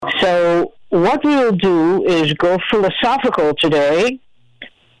So what we'll do is go philosophical today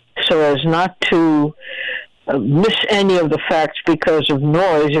so as not to miss any of the facts because of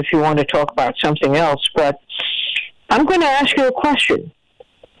noise if you want to talk about something else. But I'm going to ask you a question.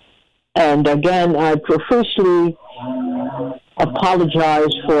 And again, I profusely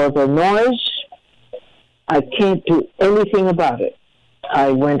apologize for the noise. I can't do anything about it.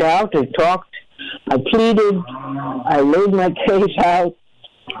 I went out, I talked, I pleaded, I laid my case out,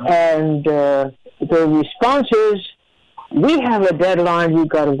 and the response is, we have a deadline, we've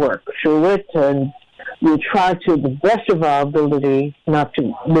got to work through it, and we try to the best of our ability not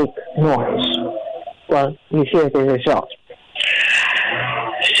to make noise. Well, you hear the result.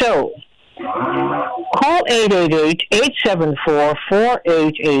 So, call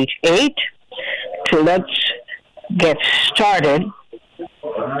 888-874-4888 to let's get started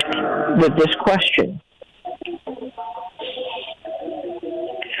with this question.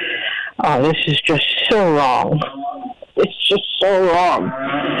 Oh, this is just so wrong. It's just so wrong.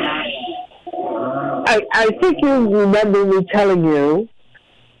 I think you remember me telling you,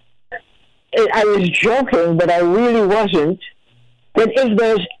 I was joking, but I really wasn't, that if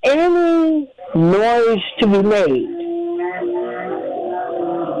there's any noise to be made,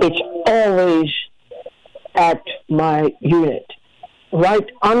 it's always at my unit, right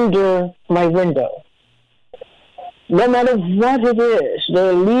under my window. No matter what it is,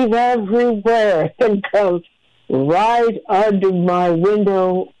 they leave everywhere and come right under my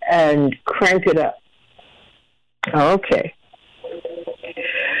window and crank it up. Okay.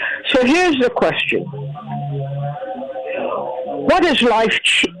 So here's the question. What is life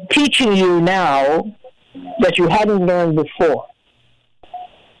teaching you now that you hadn't learned before?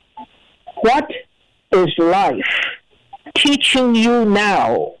 What is life teaching you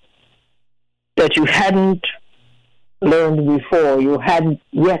now that you hadn't learned before, you hadn't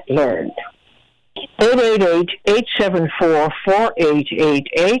yet learned?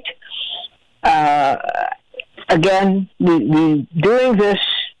 888-874-4888. Again, we're doing this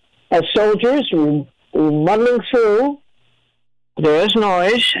as soldiers. We're muddling through. There is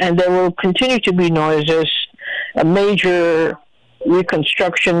noise, and there will continue to be noise. There's a major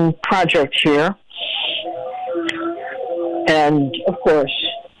reconstruction project here. And, of course,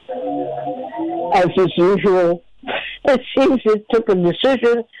 as is usual, it seems it took a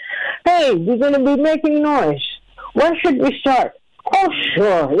decision. Hey, we're going to be making noise. Where should we start? Oh,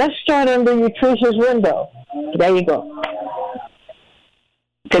 sure. Let's start under Utrice's window. There you go.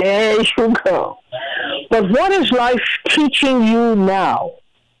 There you go. But what is life teaching you now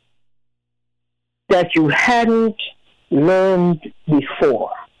that you hadn't learned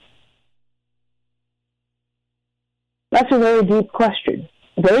before? That's a very deep question.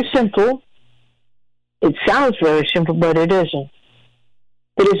 Very simple. It sounds very simple, but it isn't.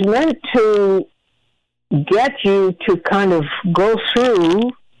 It is meant to get you to kind of go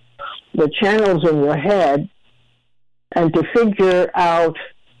through the channels in your head and to figure out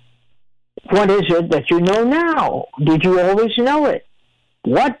what is it that you know now. Did you always know it?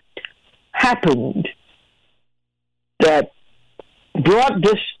 What happened that brought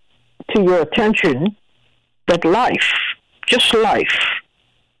this to your attention that life, just life,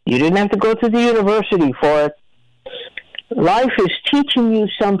 you didn't have to go to the university for it. Life is teaching you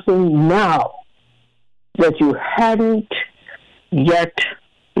something now that you hadn't yet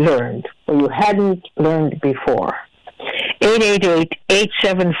learned, or you hadn't learned before.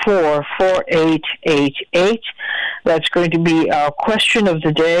 888-874-4888. That's going to be our question of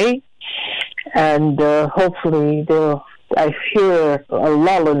the day. And hopefully I hear a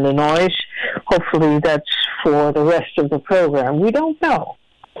lull in the noise. Hopefully that's for the rest of the program. We don't know.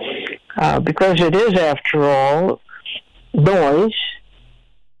 Because it is, after all, noise.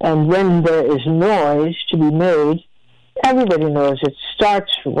 And when there is noise to be made, everybody knows it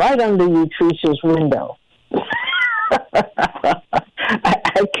starts right under Utrice's window.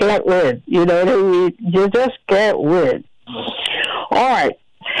 I can't win. You know what I mean? You just can't win. All right.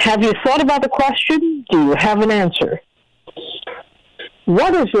 Have you thought about the question? Do you have an answer?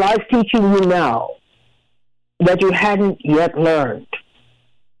 What is life teaching you now that you hadn't yet learned?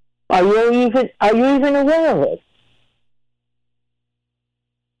 Are you even aware of it?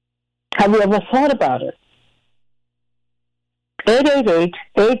 Have you ever thought about it?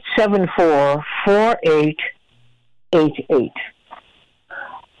 888-874-4888.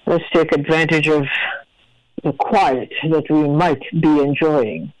 Let's take advantage of the quiet that we might be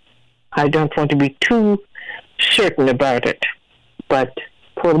enjoying. I don't want to be too certain about it, but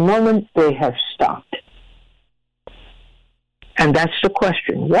for the moment they have stopped. And that's the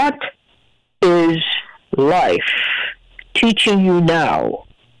question. What is life teaching you now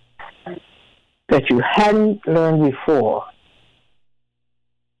that you hadn't learned before.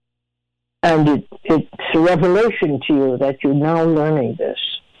 And it's a revelation to you that you're now learning this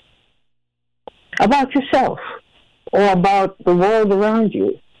about yourself or about the world around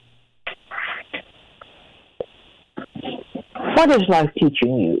you. What is life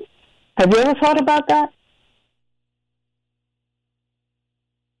teaching you? Have you ever thought about that?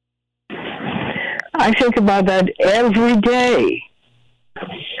 I think about that every day.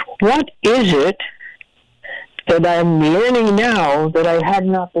 What is it that I'm learning now that I had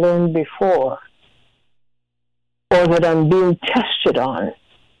not learned before, or that I'm being tested on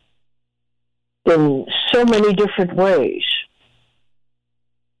in so many different ways?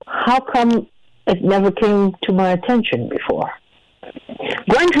 How come it never came to my attention before?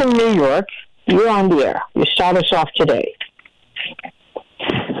 Gwen from New York, you're on the air. You start us off today.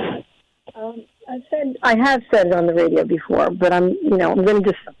 I have said it on the radio before, but I'm going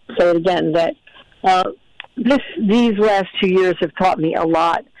to just say it again that these last 2 years have taught me a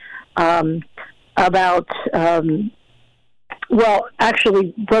lot about,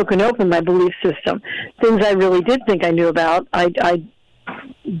 actually broken open my belief system. Things I really did think I knew about, I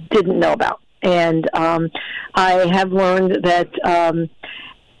didn't know about. And I have learned that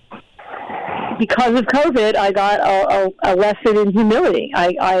because of COVID, I got a lesson in humility.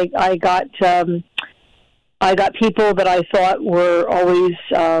 I got people that I thought were always,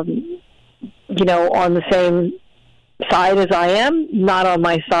 on the same side as I am, not on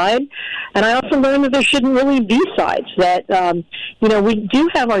my side. And I also learned that there shouldn't really be sides. That we do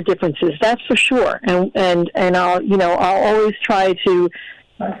have our differences, that's for sure. And I'll always try to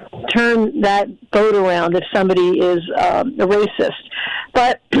turn that boat around if somebody is a racist.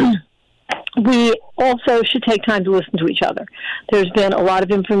 But we also should take time to listen to each other. There's been a lot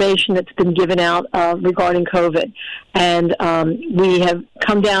of information that's been given out regarding COVID, and we have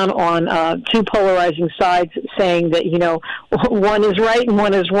come down on two polarizing sides saying that, one is right and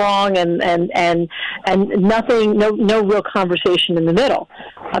one is wrong, and nothing, no real conversation in the middle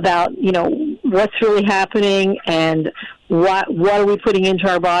about, what's really happening and what are we putting into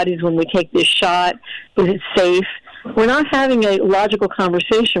our bodies when we take this shot? Is it safe? We're not having a logical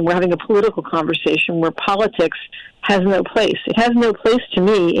conversation. We're having a political conversation where politics has no place. It has no place to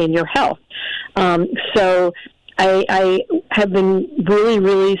me in your health. So I have been really,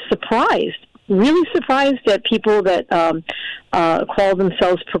 really surprised at people that call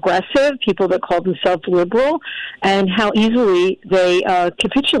themselves progressive, people that call themselves liberal, and how easily they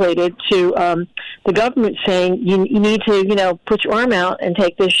capitulated to the government saying, you need to, put your arm out and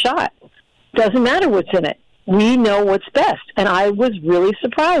take this shot. Doesn't matter what's in it. We know what's best. And I was really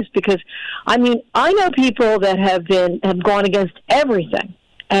surprised because, I know people that have gone against everything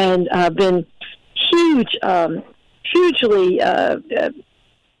and been hugely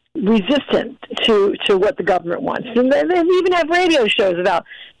resistant to what the government wants. And they even have radio shows about,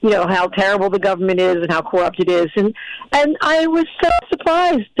 how terrible the government is and how corrupt it is. And I was so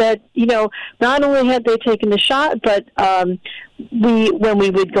surprised that, not only had they taken the shot, but when we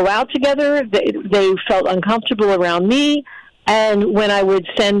would go out together, they felt uncomfortable around me. And when I would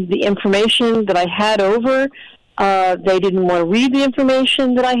send the information that I had over, they didn't want to read the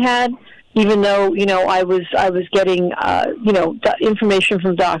information that I had, even though, I was getting, information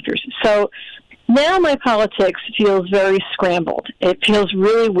from doctors. So now my politics feels very scrambled. It feels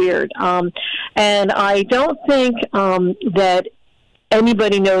really weird. And I don't think that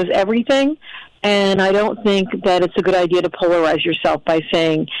anybody knows everything. And I don't think that it's a good idea to polarize yourself by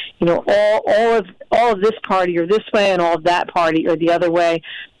saying, all of this party or this way and all of that party or the other way.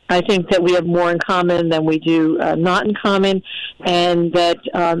 I think that we have more in common than we do not in common, and that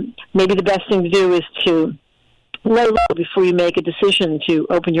maybe the best thing to do is to lay low before you make a decision to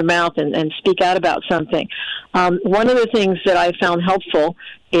open your mouth and speak out about something. One of the things that I found helpful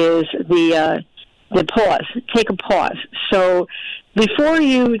is the pause. Take a pause. So before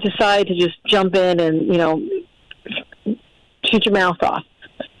you decide to just jump in and, shoot your mouth off,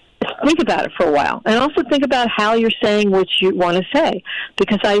 think about it for a while. And also think about how you're saying what you want to say.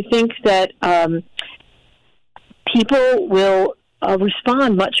 Because I think that people will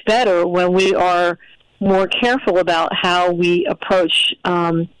respond much better when we are more careful about how we approach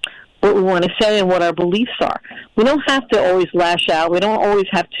what we want to say and what our beliefs are. We don't have to always lash out. We don't always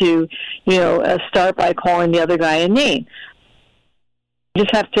have to, start by calling the other guy a name.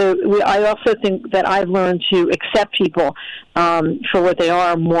 Just have to. I also think that I've learned to accept people for what they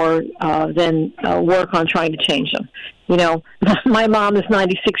are more than work on trying to change them. My mom is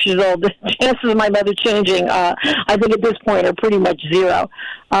 96 years old. The chances of my mother changing, I think at this point, are pretty much zero.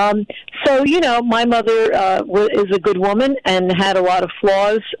 So, my mother is a good woman and had a lot of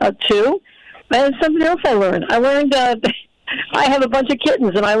flaws too. And something else I learned. I have a bunch of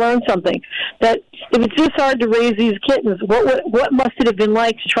kittens, and I learned something, that if it's this hard to raise these kittens, what must it have been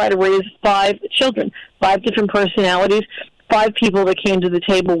like to try to raise 5 children, 5 different personalities, 5 people that came to the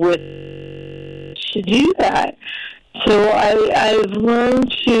table with to do that. So I've learned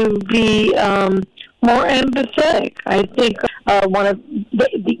to be more empathetic. I think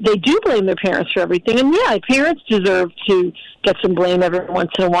they do blame their parents for everything, and yeah, parents deserve to get some blame every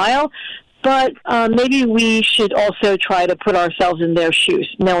once in a while. But maybe we should also try to put ourselves in their shoes,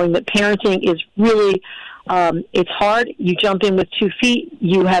 knowing that parenting is really, it's hard. You jump in with 2 feet.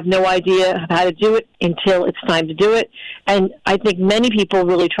 You have no idea how to do it until it's time to do it. And I think many people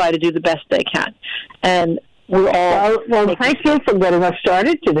really try to do the best they can. And we're all... Well, thank you for getting us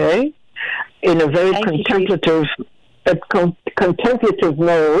started today in a very contemplative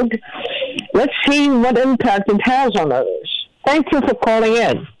mode. Let's see what impact it has on others. Thank you for calling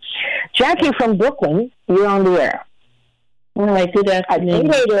in. Jackie from Brooklyn, you're on the air. All right, good afternoon.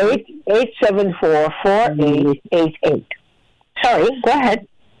 At 888-874-4888. Sorry, go ahead.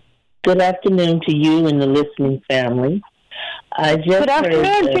 Good afternoon to you and the listening family. Good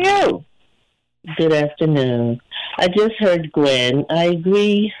afternoon to you. Good afternoon. I just heard Gwen. I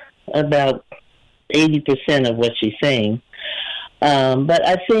agree about 80% of what she's saying. But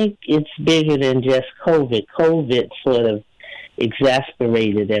I think it's bigger than just COVID. COVID sort of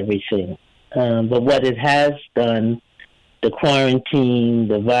exasperated everything. But what it has done, the quarantine,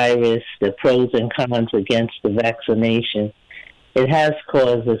 the virus, the pros and cons against the vaccination, it has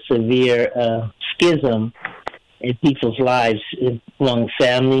caused a severe schism in people's lives among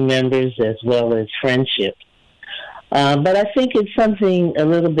family members as well as friendships. But I think it's something a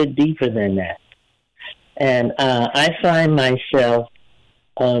little bit deeper than that. And I find myself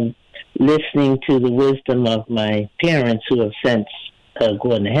listening to the wisdom of my parents who have since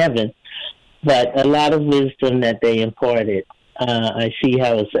gone to heaven, but a lot of wisdom that they imparted. I see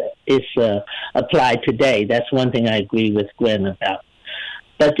how it's applied today. That's one thing I agree with Gwen about.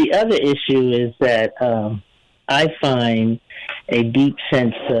 But the other issue is that I find a deep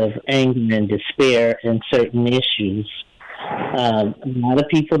sense of anger and despair in certain issues. A lot of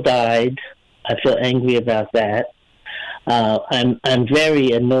people died. I feel angry about that. I'm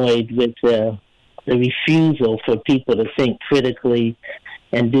very annoyed with the refusal for people to think critically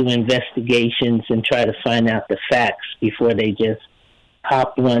and do investigations and try to find out the facts before they just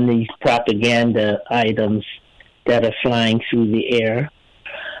hop on these propaganda items that are flying through the air.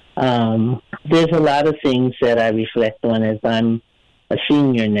 There's a lot of things that I reflect on as I'm a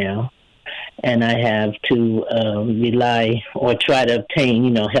senior now, and I have to rely or try to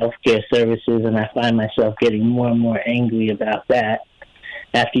obtain, healthcare services, and I find myself getting more and more angry about that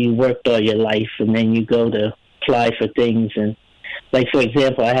after you worked all your life, and then you go to apply for things. And, like, for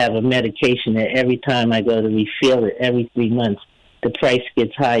example, I have a medication that every time I go to refill it every 3 months, the price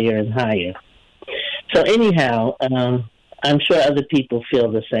gets higher and higher. So anyhow, I'm sure other people feel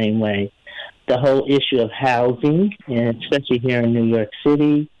the same way. The whole issue of housing, and especially here in New York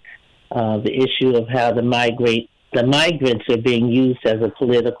City, the issue of how the migrants are being used as a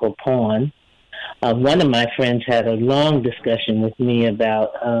political pawn. One of my friends had a long discussion with me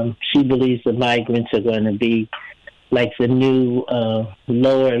about she believes the migrants are going to be like the new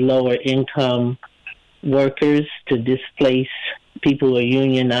lower income workers to displace people who are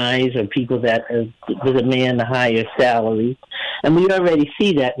unionized or people that demand a higher salary. And we already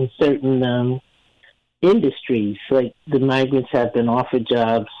see that in certain industries. Like the migrants have been offered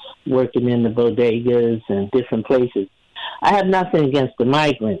jobs working in the bodegas and different places. I have nothing against the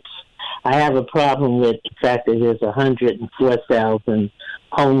migrants. I have a problem with the fact that there's 104,000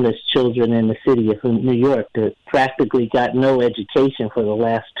 homeless children in the city of New York that practically got no education for the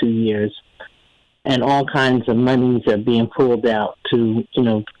last 2 years. And all kinds of monies are being pulled out to,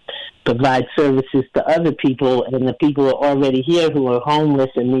 provide services to other people. And the people who are already here who are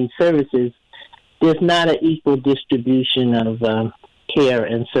homeless and need services, there's not an equal distribution of care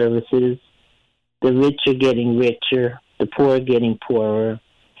and services. The rich are getting richer, the poor are getting poorer,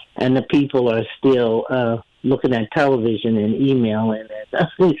 and the people are still looking at television and emailing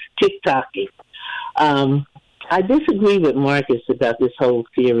and TikToking. I disagree with Marcus about this whole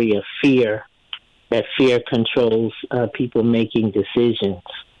theory of fear, that fear controls people making decisions.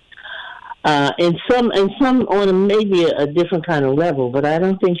 And some on maybe a different kind of level, but I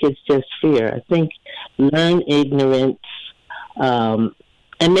don't think it's just fear. I think learned ignorance, and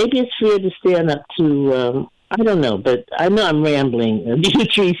maybe it's fear to stand up to, I don't know, but I know I'm rambling.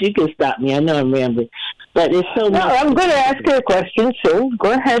 Beatrice, you can stop me. I know I'm rambling. But it's so much. I'm going to ask you a question soon.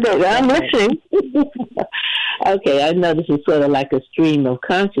 Go ahead. I'm listening. Okay, I know this is sort of like a stream of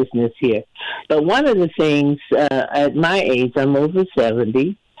consciousness here. But one of the things, at my age, I'm over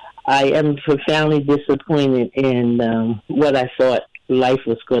 70, I am profoundly disappointed in what I thought life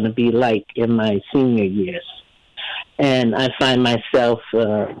was going to be like in my senior years. And I find myself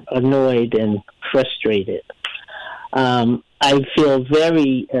annoyed and frustrated. I feel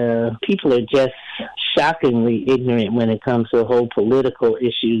people are just shockingly ignorant when it comes to whole political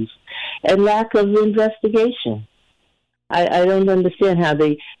issues and lack of investigation. I don't understand how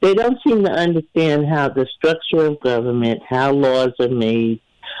they don't seem to understand how the structure of government, how laws are made.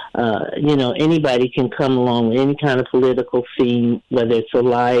 Anybody can come along with any kind of political theme, whether it's a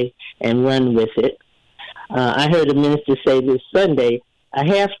lie, and run with it. I heard a minister say this Sunday, a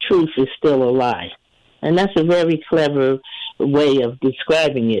half-truth is still a lie. And that's a very clever way of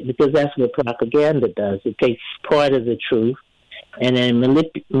describing it, because that's what propaganda does. It takes part of the truth and then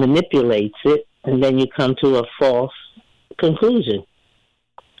manipulates it, and then you come to a false conclusion.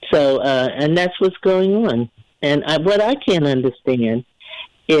 So, and that's what's going on. And what I can't understand,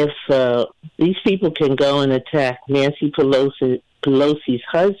 if these people can go and attack Nancy Pelosi's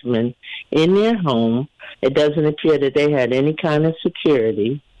husband in their home, it doesn't appear that they had any kind of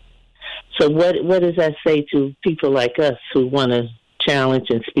security. So what does that say to people like us who want to challenge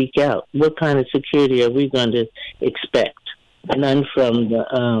and speak out? What kind of security are we going to expect? None from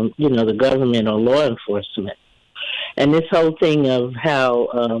the government or law enforcement. And this whole thing of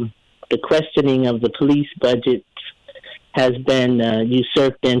how the questioning of the police budget has been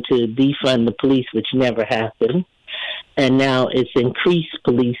usurped into defund the police, which never happened. And now it's increased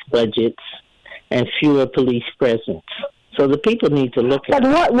police budgets and fewer police presence. So the people need to look at.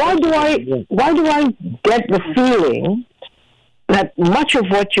 But why do I get the feeling that much of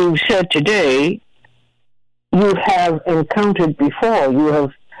what you said today you have encountered before, you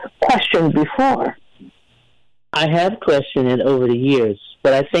have questioned before? I have questioned it over the years,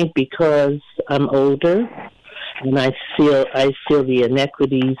 but I think because I'm older and I feel the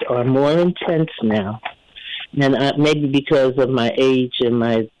inequities are more intense now, and maybe because of my age and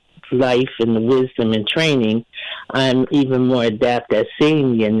my life and the wisdom and training, I'm even more adept at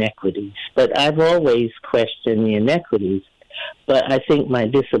seeing the inequities. But I've always questioned the inequities. But I think my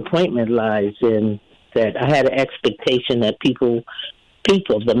disappointment lies in that I had an expectation that people,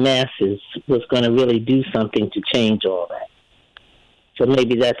 the masses, was going to really do something to change all that. So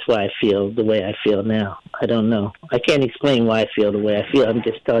maybe that's why I feel the way I feel now. I don't know. I can't explain why I feel the way I feel. I'm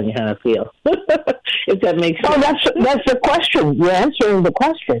just telling you how I feel. If that makes sense. Oh, that's the question. You're answering the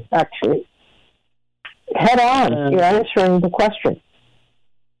question, actually. Head on. You're answering the question.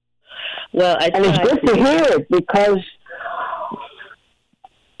 Well, and it's good to hear it, because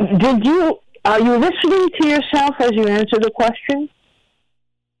are you listening to yourself as you answer the question?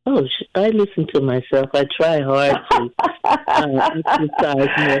 Oh, I listen to myself. I try hard to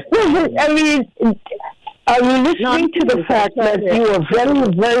exercise more. I mean, are you listening to the fact that you are very,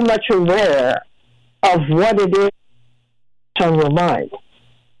 very much aware of what it is on your mind?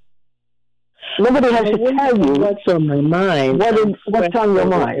 Nobody has to tell you what's on my mind. What's on your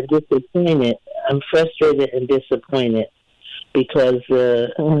mind? Disappointed. I'm frustrated and disappointed because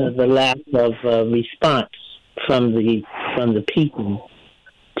the lack of response from the people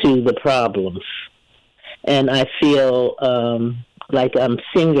to the problems. And I feel like I'm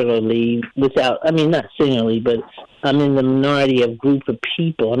singularly not singularly, but I'm in the minority of group of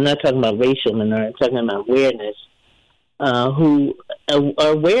people. I'm not talking about racial minority, I'm talking about awareness, who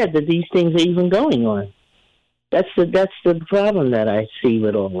are aware that these things are even going on. That's the problem that I see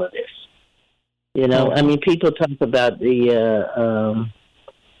with all of this. You know, I mean, people talk about the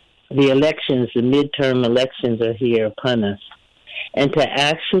elections, the midterm elections are here upon us. And to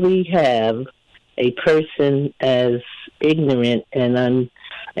actually have a person as ignorant and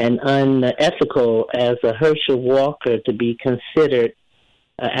unethical as a Herschel Walker to be considered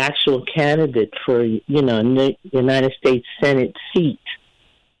an actual candidate for, a United States Senate seat,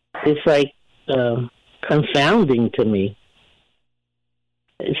 it's like confounding to me.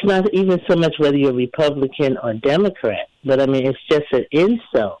 It's not even so much whether you're Republican or Democrat, but I mean, it's just an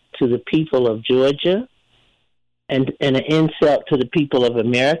insult to the people of Georgia, and an insult to the people of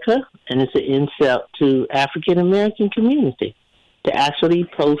America, and it's an insult to African American community to actually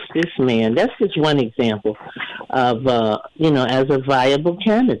post this man. That's just one example of, as a viable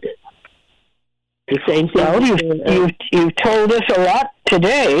candidate. The same thing. Well, you've told us a lot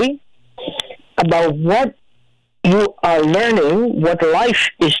today about what you are learning, what life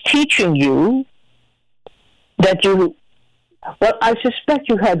is teaching you, that you Well, I suspect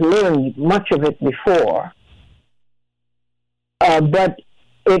you had learned much of it before, but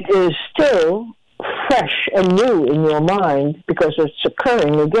it is still fresh and new in your mind because it's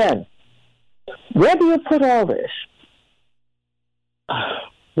occurring again. Where do you put all this?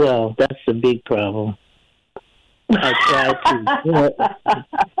 Well, that's the big problem. I try to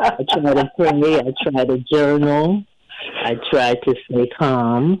pray. I try to journal. I try to stay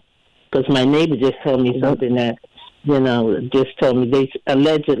calm because my neighbor just told me something that, just told me they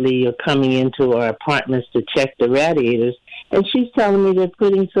allegedly are coming into our apartments to check the radiators, and she's telling me they're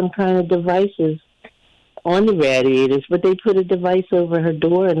putting some kind of devices on the radiators, but they put a device over her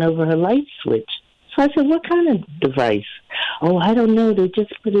door and over her light switch. So I said, what kind of device? Oh, I don't know. They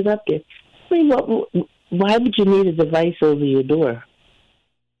just put it up there. I mean, why would you need a device over your door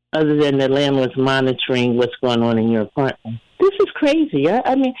other than the landlord's monitoring what's going on in your apartment? This is crazy.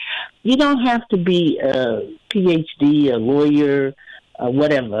 I mean, you don't have to be a PhD, a lawyer,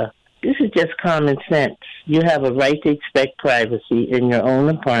 whatever. This is just common sense. You have a right to expect privacy in your own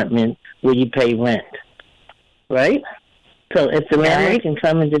apartment where you pay rent, right? So if the landlord can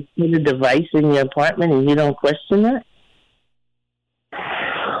come and just put a device in your apartment and you don't question that?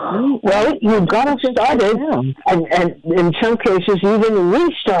 Well, you got to start it, and in some cases even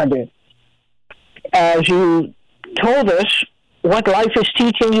restart it. As you told us, what life is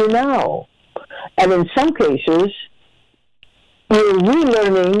teaching you now. And in some cases, you're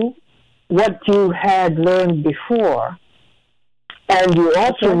relearning what you had learned before. And you're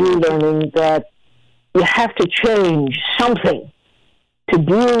also relearning that you have to change something to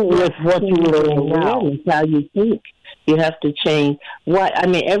deal with what you learn now. It's how you think. You have to change.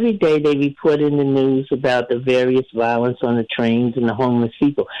 Every day they report in the news about the various violence on the trains and the homeless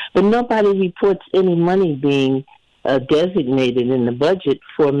people. But nobody reports any money being designated in the budget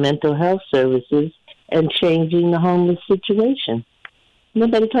for mental health services and changing the homeless situation.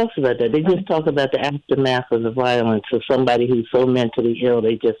 Nobody talks about that. They just talk about the aftermath of the violence of somebody who's so mentally ill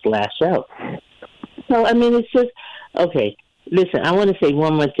they just lash out. So, it's just, okay, listen, I want to say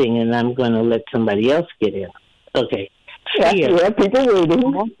one more thing, and I'm going to let somebody else get in. Okay. Yeah, people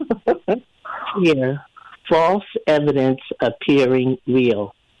waiting. Fear, false evidence appearing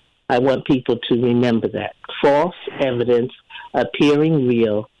real. I want people to remember that. False evidence appearing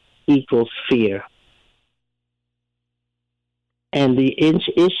real equals fear. And the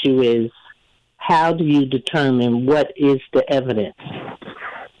issue is, how do you determine what is the evidence,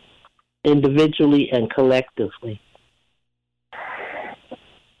 individually and collectively?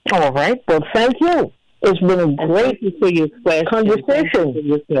 All right. Well, thank you. It's been a great conversation.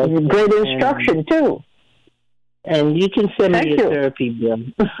 Great instruction, too. And you can send me your therapy bill.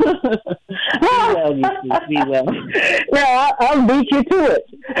 Be well. No, I'll beat you to it.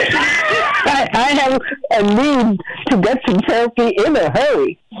 I have a need to get some therapy in a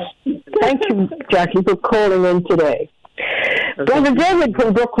hurry. Thank you, Jackie, for calling in today. Brother David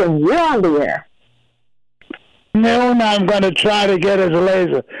from Brooklyn, you're on the air. Noon, I'm going to try to get as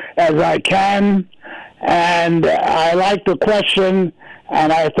late as I can. And I like the question,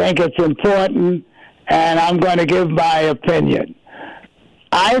 and I think it's important, and I'm going to give my opinion.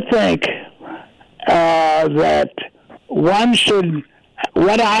 I think that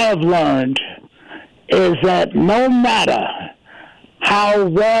what I have learned is that no matter how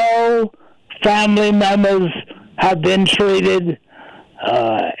well family members have been treated,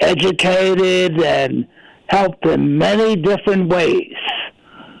 educated, and helped in many different ways,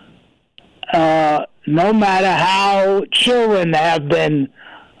 no matter how children have been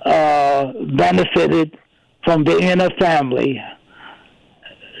benefited from being in a family,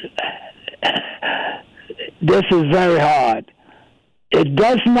 this is very hard. It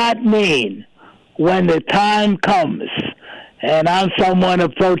does not mean when the time comes, and I'm someone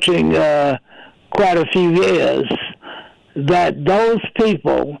approaching quite a few years, that those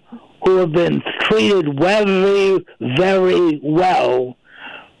people who have been treated very, very well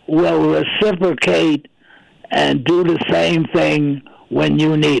will reciprocate and do the same thing when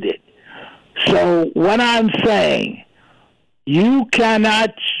you need it. So what I'm saying, you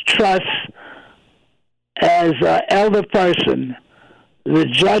cannot trust as an elder person the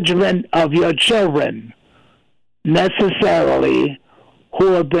judgment of your children necessarily, who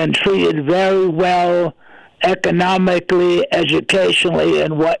have been treated very well economically, educationally,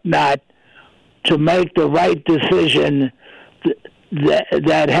 and whatnot, to make the right decision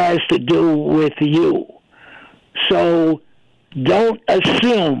that has to do with you. So don't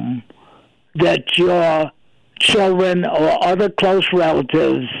assume that your children or other close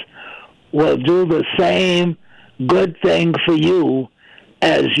relatives will do the same good thing for you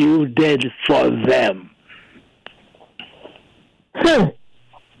as you did for them. Hmm.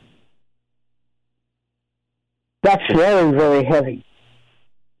 That's very, very heavy.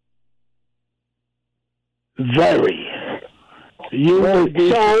 Very. You would be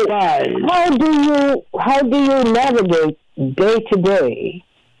surprised. How do you navigate day to day?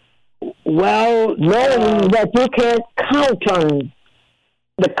 Well, knowing that you can't count on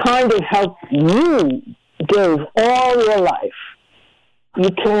the kind of help you gave all your life. You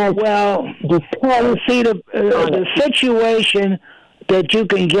can't depend. See, the situation that you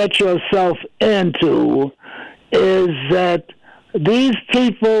can get yourself into is that these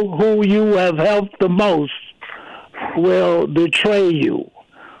people who you have helped the most will betray you.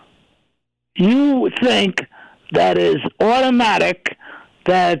 You think that is automatic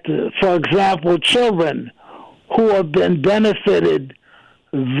that, for example, children who have been benefited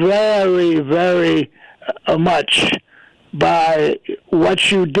very, very much by what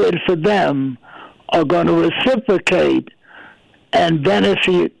you did for them are going to reciprocate and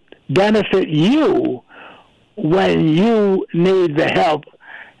benefit you when you need the help,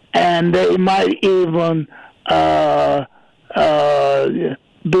 and they might even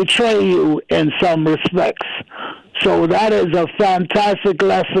betray you in some respects. So that is a fantastic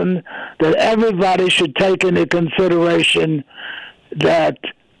lesson that everybody should take into consideration, that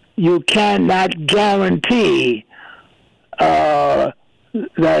you cannot guarantee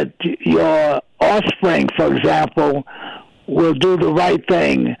that your offspring, for example, will do the right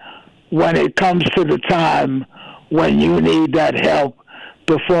thing when it comes to the time when you need that help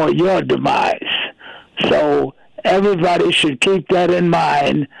before your demise. So everybody should keep that in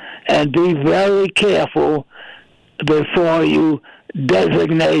mind and be very careful before you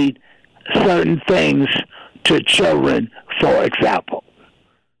designate certain things to children, for example.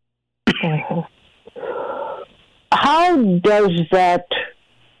 How does that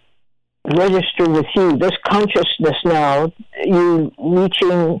register with you, this consciousness now, you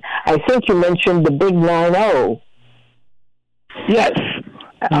reaching, I think you mentioned the big 9-0. Yes.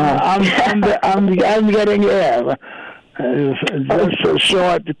 I'm getting there. Just a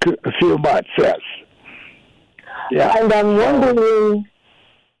short few months, yes. Yeah. And I'm wondering,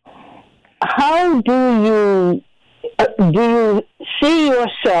 how do you see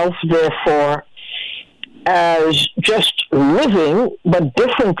yourself, therefore, as just living, but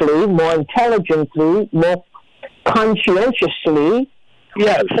differently, more intelligently, more conscientiously?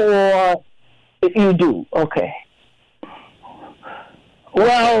 Yes. Or you do? Okay.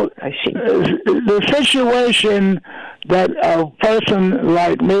 Well, I see. The situation that a person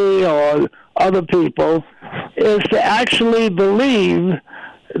like me or other people is to actually believe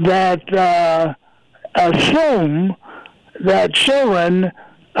that, assume that children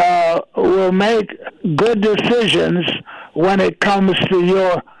will make good decisions when it comes to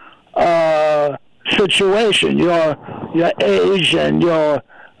your situation, your age and your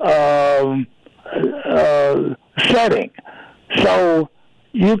setting. So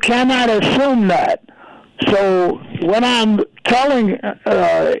you cannot assume that. So what I'm telling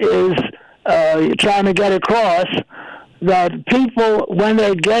is trying to get across that people, when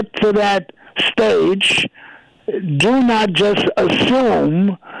they get to that stage, do not just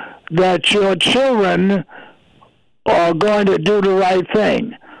assume that your children are going to do the right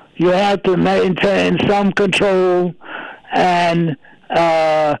thing. You have to maintain some control, and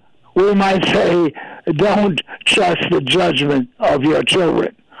we might say, don't trust the judgment of your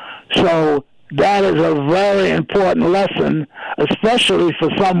children. So that is a very important lesson, especially for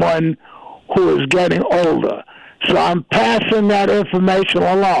someone who is getting older. So I'm passing that information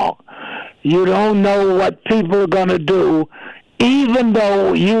along. You don't know what people are going to do, even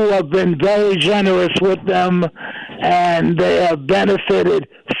though you have been very generous with them and they have benefited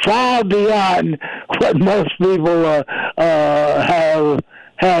far beyond what most people have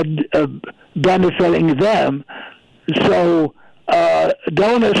had benefiting them. So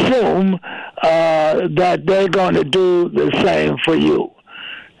don't assume that they're going to do the same for you.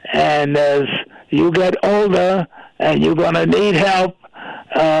 And as you get older and you're going to need help,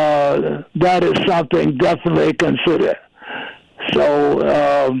 that is something definitely consider.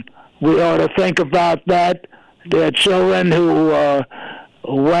 So we ought to think about that. There are children who,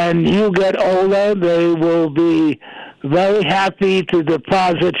 when you get older, they will be very happy to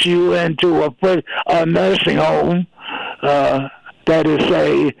deposit you into a nursing home, that is,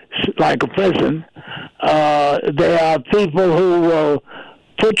 say, like a prison. There are people who will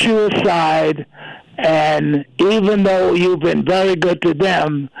put you aside, and even though you've been very good to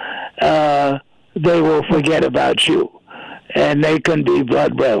them, they will forget about you, and they can be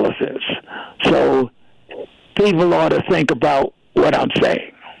blood relatives. So people ought to think about what I'm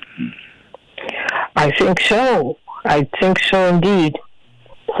saying. I think so. I think so indeed.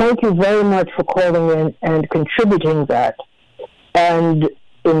 Thank you very much for calling in and contributing that and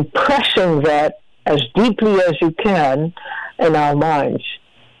impressing that as deeply as you can in our minds.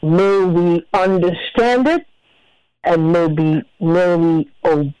 May we understand it and may we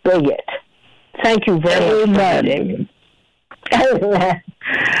obey it. Thank you very much, David.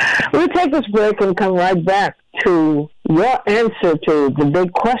 We'll take this break and come right back to your answer to the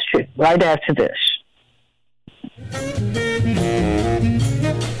big question right after this.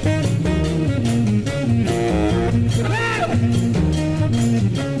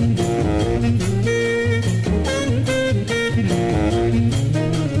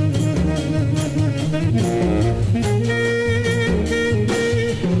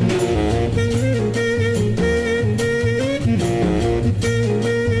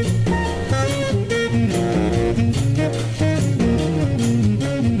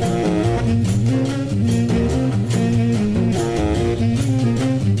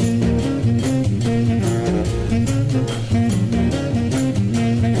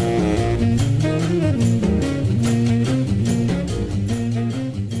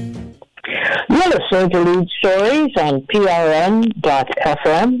 Listening to Lead Stories on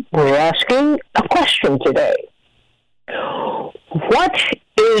PRN.FM. We're asking a question today. What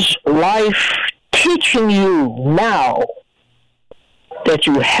is life teaching you now that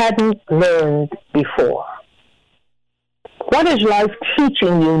you hadn't learned before? What is life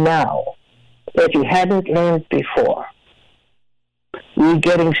teaching you now that you hadn't learned before? We're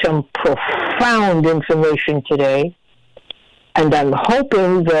getting some profound information today, and I'm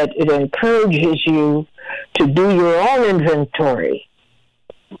hoping that it encourages you to do your own inventory.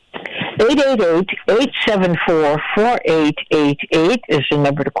 888-874-4888 is the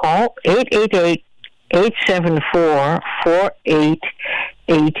number to call.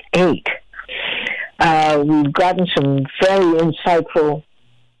 888-874-4888. We've gotten some very insightful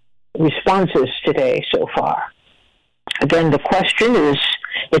responses today so far. Again, the question is,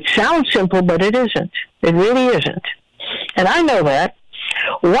 it sounds simple, but it isn't. It really isn't. And I know that.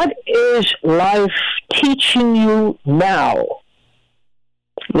 What is life teaching you now?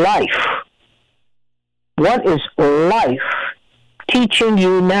 Life. What is life teaching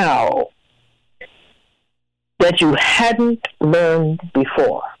you now that you hadn't learned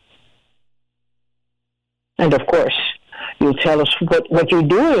before? And of course, you'll tell us what you're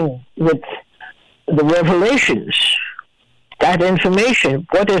doing with the revelations, that information,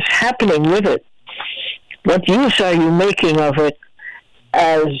 what is happening with it. What use are you making of it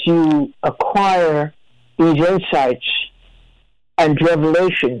as you acquire these insights and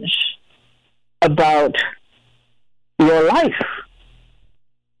revelations about your life?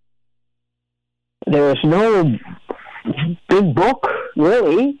 There is no big book,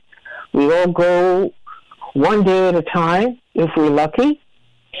 really. We all go one day at a time, if we're lucky,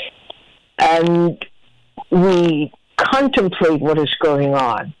 and we contemplate what is going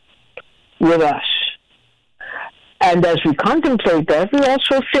on with us. And as we contemplate that, we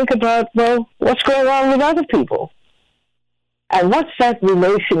also think about, well, what's going on with other people? And what's that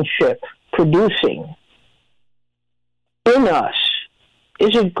relationship producing in us?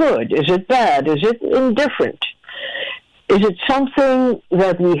 Is it good? Is it bad? Is it indifferent? Is it something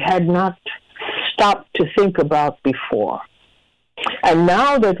that we had not stopped to think about before? And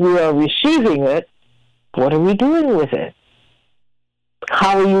now that we are receiving it, what are we doing with it?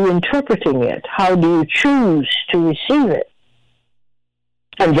 How are you interpreting it? How do you choose to receive it?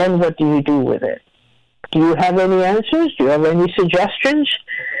 And then what do you do with it? Do you have any answers? Do you have any suggestions?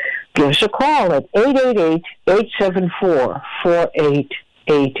 Give us a call at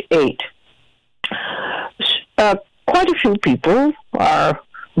 888-874-4888. Quite a few people are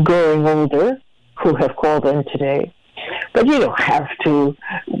growing older who have called in today. But you don't have to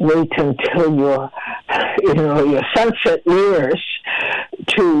wait until your sunset years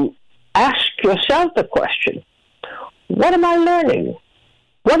to ask yourself the question, what am I learning?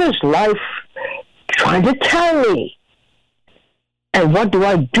 What is life trying to tell me? And what do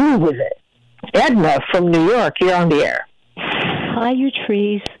I do with it? Edna from New York, you're on the air. Hi,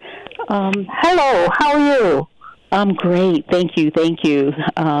 Utrice. Hello, how are you? I'm great. Thank you.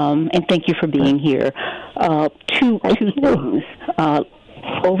 And thank you for being here. Two things.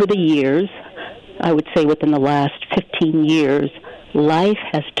 Over the years, I would say within the last 15 years, life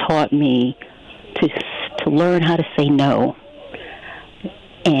has taught me to learn how to say no.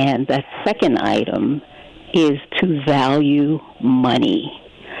 And that second item is to value money.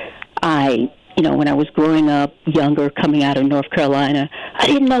 When I was growing up, younger, coming out of North Carolina, I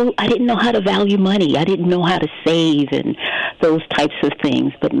didn't know how to value money. I didn't know how to save and those types of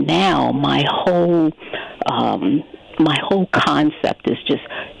things. But now my whole My whole concept is just,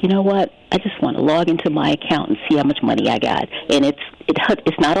 you know what? I just want to log into my account and see how much money I got. And it's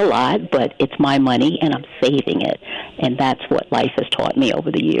not a lot, but it's my money, and I'm saving it. And that's what life has taught me over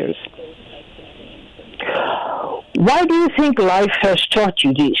the years. Why do you think life has taught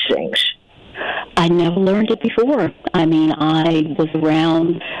you these things? I never learned it before. I mean, I was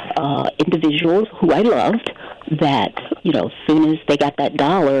around individuals who I loved that, you know, as soon as they got that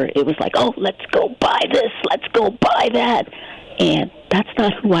dollar, it was like, oh, let's go buy this, let's go buy that. And that's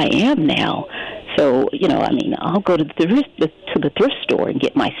not who I am now. So, you know, I mean, I'll go to the thrift store and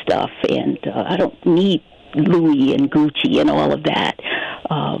get my stuff, and I don't need Louis and Gucci and all of that.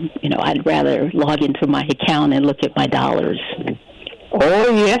 You know, I'd rather log into my account and look at my dollars. Oh,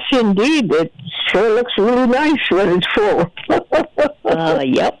 yes, indeed. It sure looks really nice when it's full.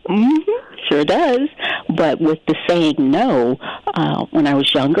 Yep, sure does. But with the saying no, when I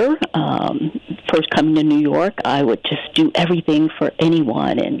was younger, first coming to New York, I would just do everything for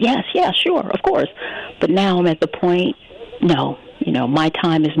anyone. And yes, yeah, sure, of course. But now I'm at the point, no, you know, my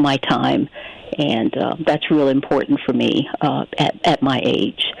time is my time. And that's real important for me at my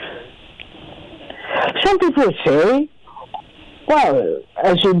age. Some people say, well,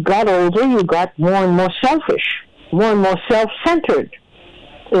 as you got older, you got more and more selfish, more and more self-centered.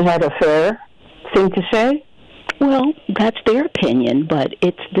 Is that a fair thing to say? Well, that's their opinion, but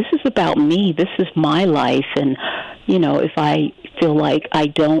this is about me. This is my life, and, you know, if I feel like I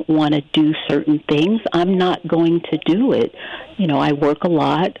don't want to do certain things, I'm not going to do it. You know, I work a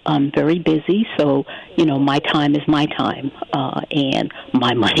lot. I'm very busy, so, you know, my time is my time, and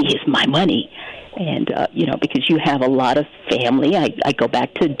my money is my money. And, you know, because you have a lot of family, I go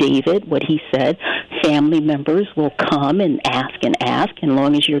back to David, what he said, family members will come and ask, and as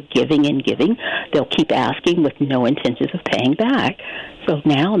long as you're giving and giving, they'll keep asking with no intentions of paying back. So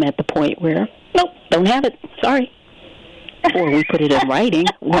now I'm at the point where, nope, don't have it, sorry. Or we put it in writing,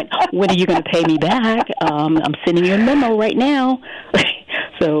 when are you going to pay me back? I'm sending you a memo right now.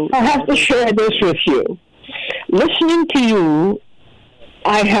 So I have to share this with you. Listening to you,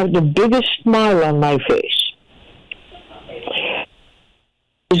 I have the biggest smile on my face.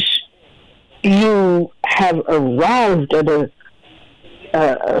 You have arrived at a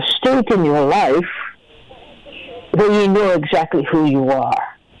state in your life where you know exactly who you are,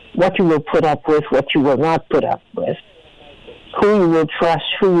 what you will put up with, what you will not put up with, who you will trust,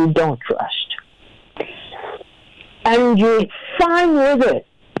 who you don't trust. And you're fine with it.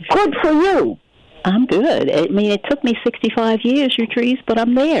 Good for you. I'm good. I mean, it took me 65 years, Utrice, but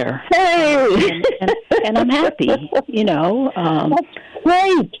I'm there. Hey! And I'm happy, you know. That's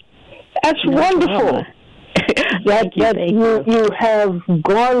great. That's wonderful. You have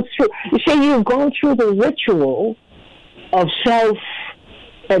gone through, you say you've gone through the ritual of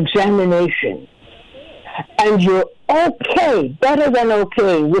self-examination. And you're okay, better than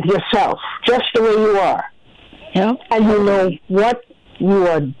okay with yourself, just the way you are. Yeah. And you know what you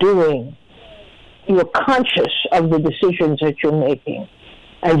are doing. You're conscious of the decisions that you're making,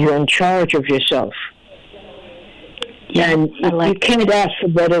 and you're in charge of yourself. Yeah, and you can't ask for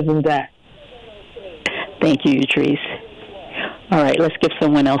better than that. Thank you, Utrice. All right, let's give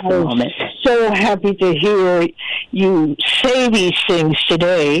someone else a moment. So happy to hear you say these things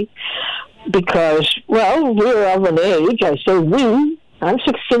today, because, well, we're of an age, I say we, I'm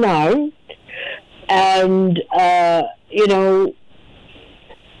 69, and, you know,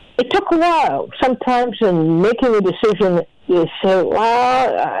 it took a while. Sometimes in making a decision, you say,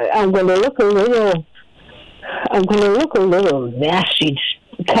 well, I'm going to look a little nasty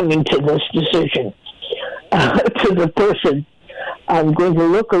coming to this decision, to the person. I'm going to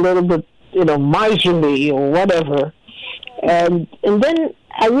look a little bit, you know, miserly or whatever. And then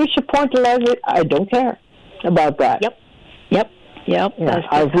I reach a point in life I don't care about that. Yep. Yeah,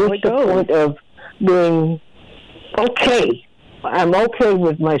 I've reached the point of being okay. I'm okay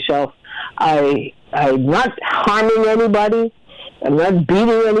with myself. I'm not harming anybody. I'm not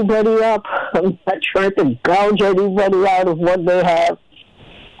beating anybody up. I'm not trying to gouge anybody out of what they have.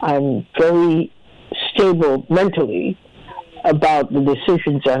 I'm very stable mentally about the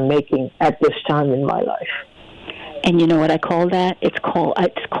decisions I'm making at this time in my life. And you know what I call that? It's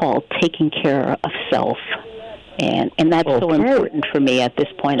called taking care of self. And that's so important for me at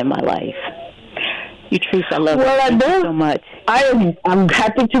this point in my life. Utrice, I love you. Thank you so much. I'm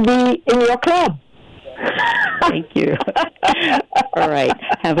happy to be in your club. Thank you. All right.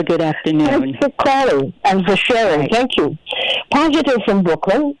 Have a good afternoon. Thanks for calling and for sharing. Right. Thank you. Positive from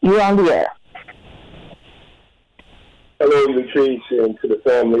Brooklyn. You're on the air. Hello, Utrice, and to the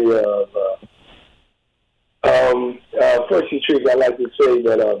family of... first, Utrice, I'd like to say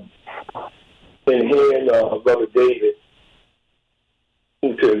that in hearing Brother David,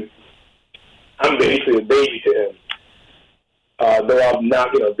 I'm basically a baby to him. Though I'm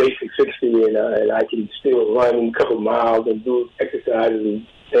not, basic 60 and I can still run a couple miles and do exercises and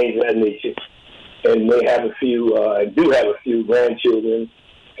things of that nature. And may have I do have a few grandchildren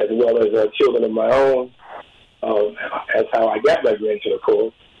as well as children of my own. That's how I got my grandchildren, of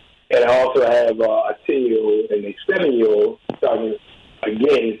course. And I also have a 10-year-old and a 7-year-old starting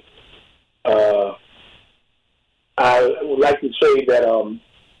again. I would like to say that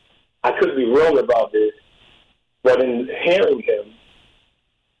I could be wrong about this, but in hearing him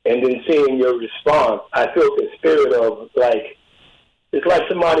and then seeing your response, I felt the spirit of it's like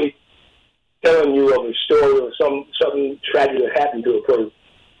somebody telling you of a story or something tragic that happened to a person,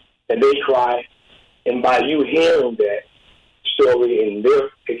 and they cry, and by you hearing that story and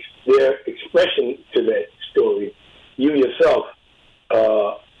their expression to that story, you yourself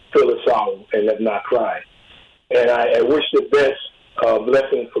feel the sorrow and have not cried. And I wish the best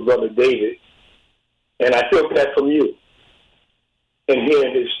blessing for Brother David, and I felt that from you in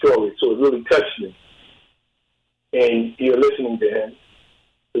hearing his story, so it really touched me. And you're listening to him,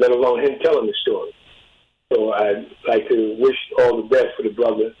 let alone him telling the story. So I'd like to wish all the best for the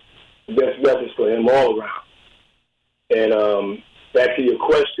brother, the best blessings for him all around. And back to your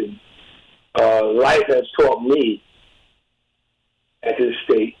question, life has taught me at this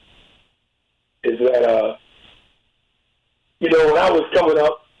state is that, when I was coming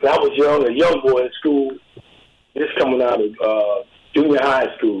up, when I was young, a young boy in school, just coming out of junior high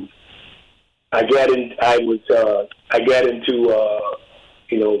school, I got into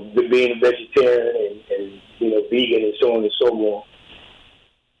being a vegetarian and vegan and so on and so on.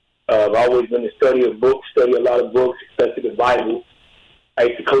 I've always been a study of books, study a lot of books, especially the Bible. I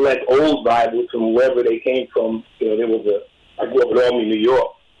used to collect old Bibles from wherever they came from. I grew up in Albany, New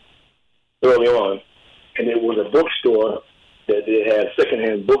York, early on, and there was a bookstore that they had, a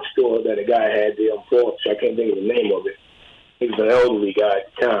secondhand bookstore that a guy had there on 4th, so I can't think of the name of it. He was an elderly guy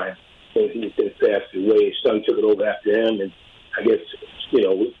at the time, since he since passed away. His son took it over after him, and I guess,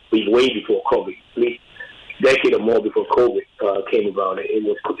 way before COVID, at least a decade or more before COVID came about, it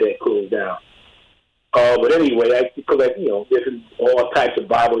was closed down. But anyway, I collect, different, all types of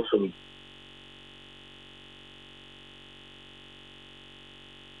Bibles from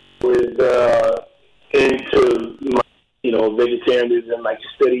into vegetarianism, like to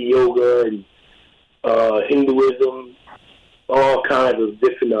study yoga and Hinduism, all kinds of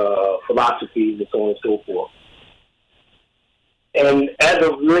different philosophies and so on and so forth. And as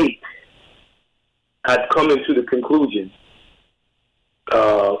of late, I've come into the conclusion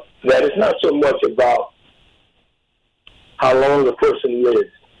that it's not so much about how long a person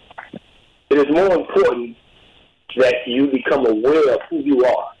lives. It is more important that you become aware of who you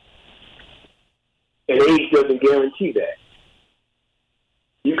are. And age doesn't guarantee that.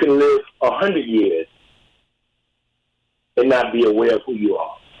 You can live 100 years and not be aware of who you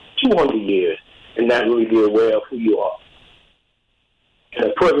are. 200 years and not really be aware of who you are. And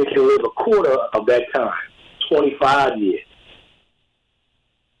a person can live a quarter of that time, 25 years,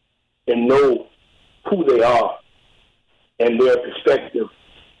 and know who they are and their perspective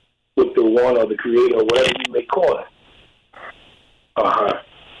with the one or the creator or whatever you may call it.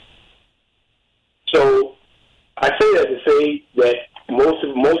 So I say that to say that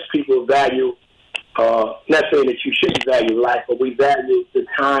most people value, not saying that you shouldn't value life, but we value the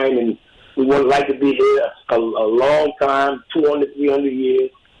time, and we would like to be here a long time, 200, 300 years.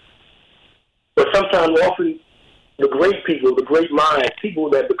 But sometimes, often, the great people, the great minds, people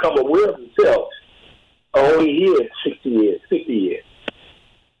that become aware of themselves are only here 60 years, 50 years.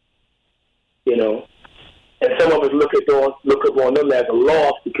 And some of us look upon them as a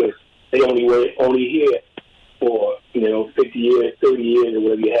loss because they only here for 50 years, 30 years, or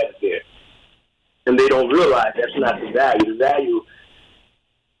whatever you have there, and they don't realize that's not the value. The value,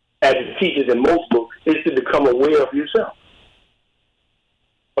 as it teaches in most books, is to become aware of yourself.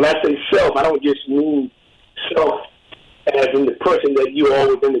 When I say self, I don't just mean self as in the person that you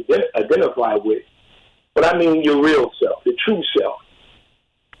always identify with, but I mean your real self, the true self,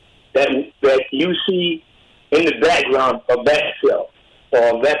 that you see in the background of that self,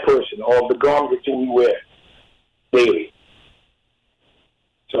 or of that person, or of the garment that you wear daily.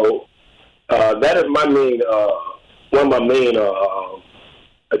 So that is my main, one of my main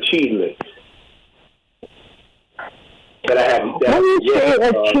achievements that I have. When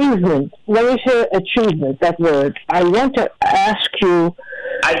you say achievement, that word, I want to ask you,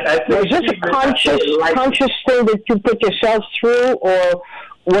 was this a conscious thing that you put yourself through, or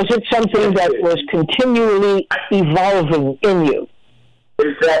was it something that was continually evolving in you?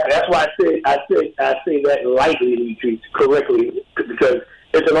 Exactly. That's why I say that lightly, correctly, because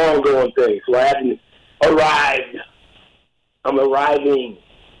it's an ongoing thing. So I haven't arrived. I'm arriving.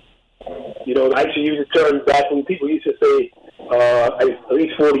 You know, I used to use the term back when people used to say, at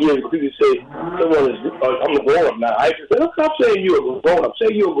least 40 years ago, people used to say, I'm a grown-up now. I used to say, look, I'm saying you're a grown-up.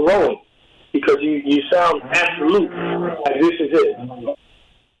 Say you're grown, because you sound absolute, like this is it.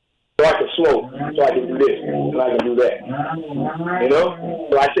 So I can smoke, so I can do this, and I can do that. You know?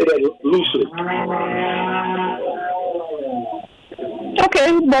 So I say that loosely. Okay,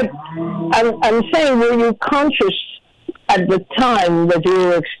 but I'm saying, were you conscious at the time that you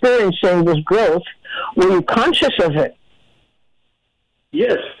were experiencing this growth? Were you conscious of it?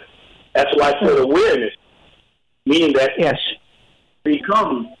 Yes. That's why I said awareness, meaning that yes,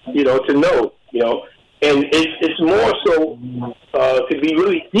 become, to know, and it's more so to be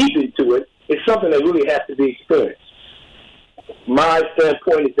really deep into it. It's something that really has to be experienced. My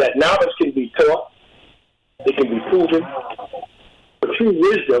standpoint is that knowledge can be taught, it can be proven, but true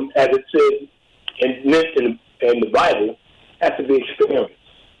wisdom, as it says in the Bible, has to be experienced.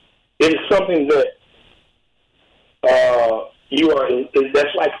 It is something that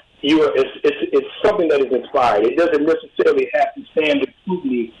it's something that is inspired. It doesn't necessarily have to stand the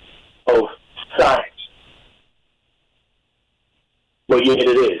scrutiny of science. But yet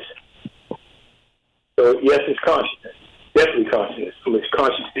it is. So yes, it's consciousness. Definitely consciousness from its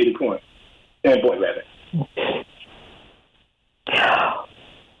conscious standpoint, rather.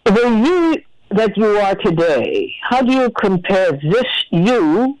 The you that you are today, how do you compare this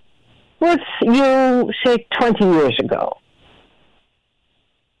you with you, say, 20 years ago?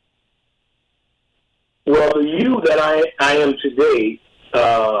 Well, the you that I am today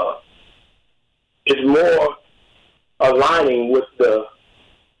is more aligning with the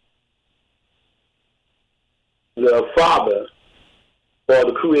Father or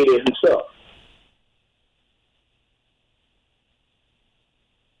the Creator himself.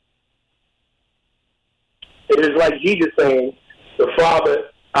 It is like Jesus saying, the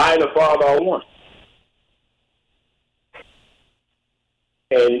Father, I and the Father are one.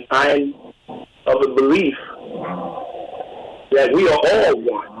 And I'm of the belief that we are all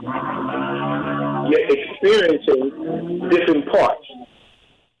one, yet experiencing different parts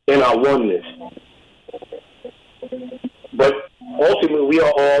in our oneness. But ultimately, we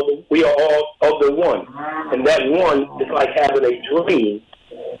are all of the one, and that one is like having a dream,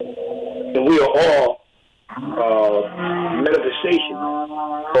 and we are all manifestation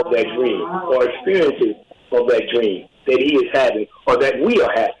of that dream, or experiences of that dream that he is having, or that we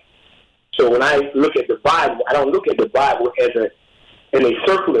are having. So when I look at the Bible, I don't look at the Bible as in a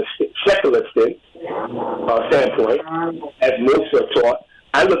secular standpoint, as most are taught.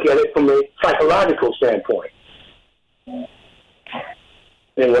 I look at it from a psychological standpoint.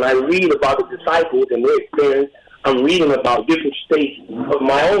 And when I read about the disciples and their experience, I'm reading about different states of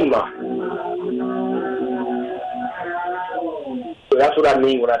my own mind. So that's what I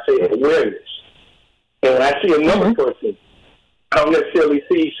mean when I say awareness. And when I see another person, I don't necessarily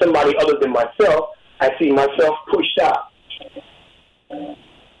see somebody other than myself. I see myself pushed out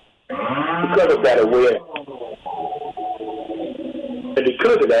because of that awareness. And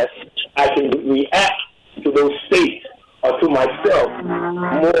because of that, I can react to those states or to myself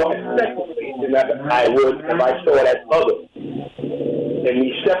more effectively than I would if I saw it as others and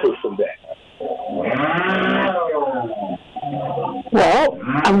be separate from that. Well,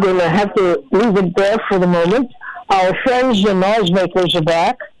 I'm going to have to leave it there for the moment. Our friends, the noise makers, are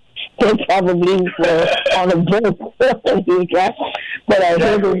back. They're probably on a break. But I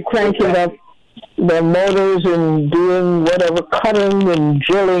hear them cranking up their motors and doing whatever, cutting and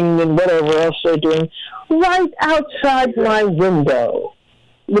drilling and whatever else they're doing right outside my window.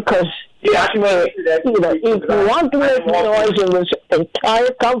 Because, if you want to make noise in this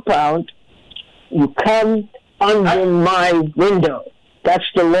entire compound, you come under my window. That's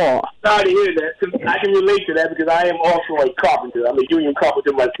the law. Sorry to hear that. I can relate to that because I am also a carpenter. I'm a union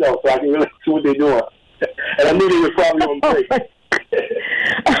carpenter myself, so I can relate to what they're doing. And I knew they were probably on break.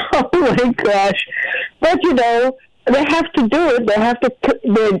 Oh my gosh! But they have to do it. They have to.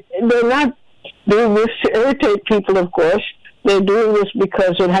 They're not doing this to irritate people, of course. They're doing this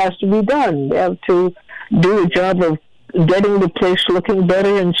because it has to be done. They have to do a job of getting the place looking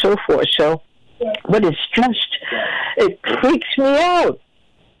better and so forth. So. But it freaks me out.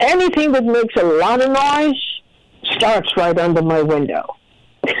 Anything that makes a lot of noise starts right under my window.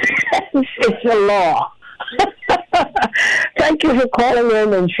 It's a law. Thank you for calling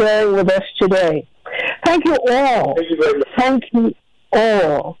in and sharing with us today. Thank you all. Thank you very much. Thank you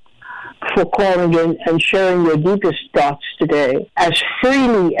all for calling in and sharing your deepest thoughts today as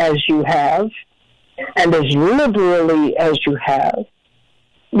freely as you have and as liberally as you have,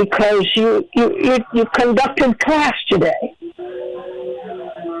 because you conducted class today.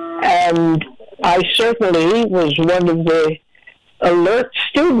 And I certainly was one of the alert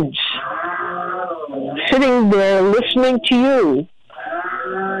students sitting there listening to you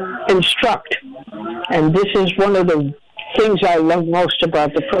instruct. And this is one of the things I love most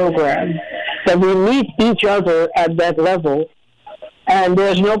about the program, that we meet each other at that level, and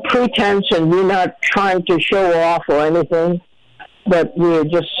there's no pretense, and we're not trying to show off or anything, but we're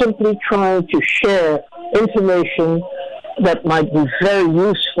just simply trying to share information that might be very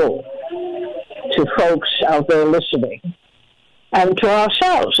useful to folks out there listening, and to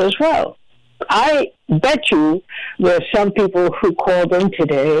ourselves as well. I bet you there are some people who called in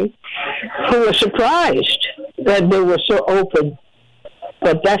today who were surprised that they were so open,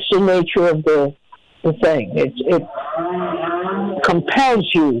 but that's the nature of the thing. It compels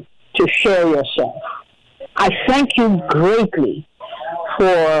you to share yourself. I thank you greatly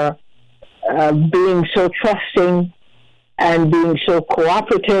for being so trusting and being so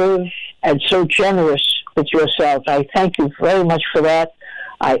cooperative and so generous with yourself. I thank you very much for that.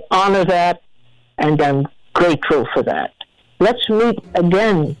 I honor that, and I'm grateful for that. Let's meet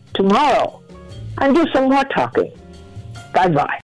again tomorrow and do some more talking. Bye-bye.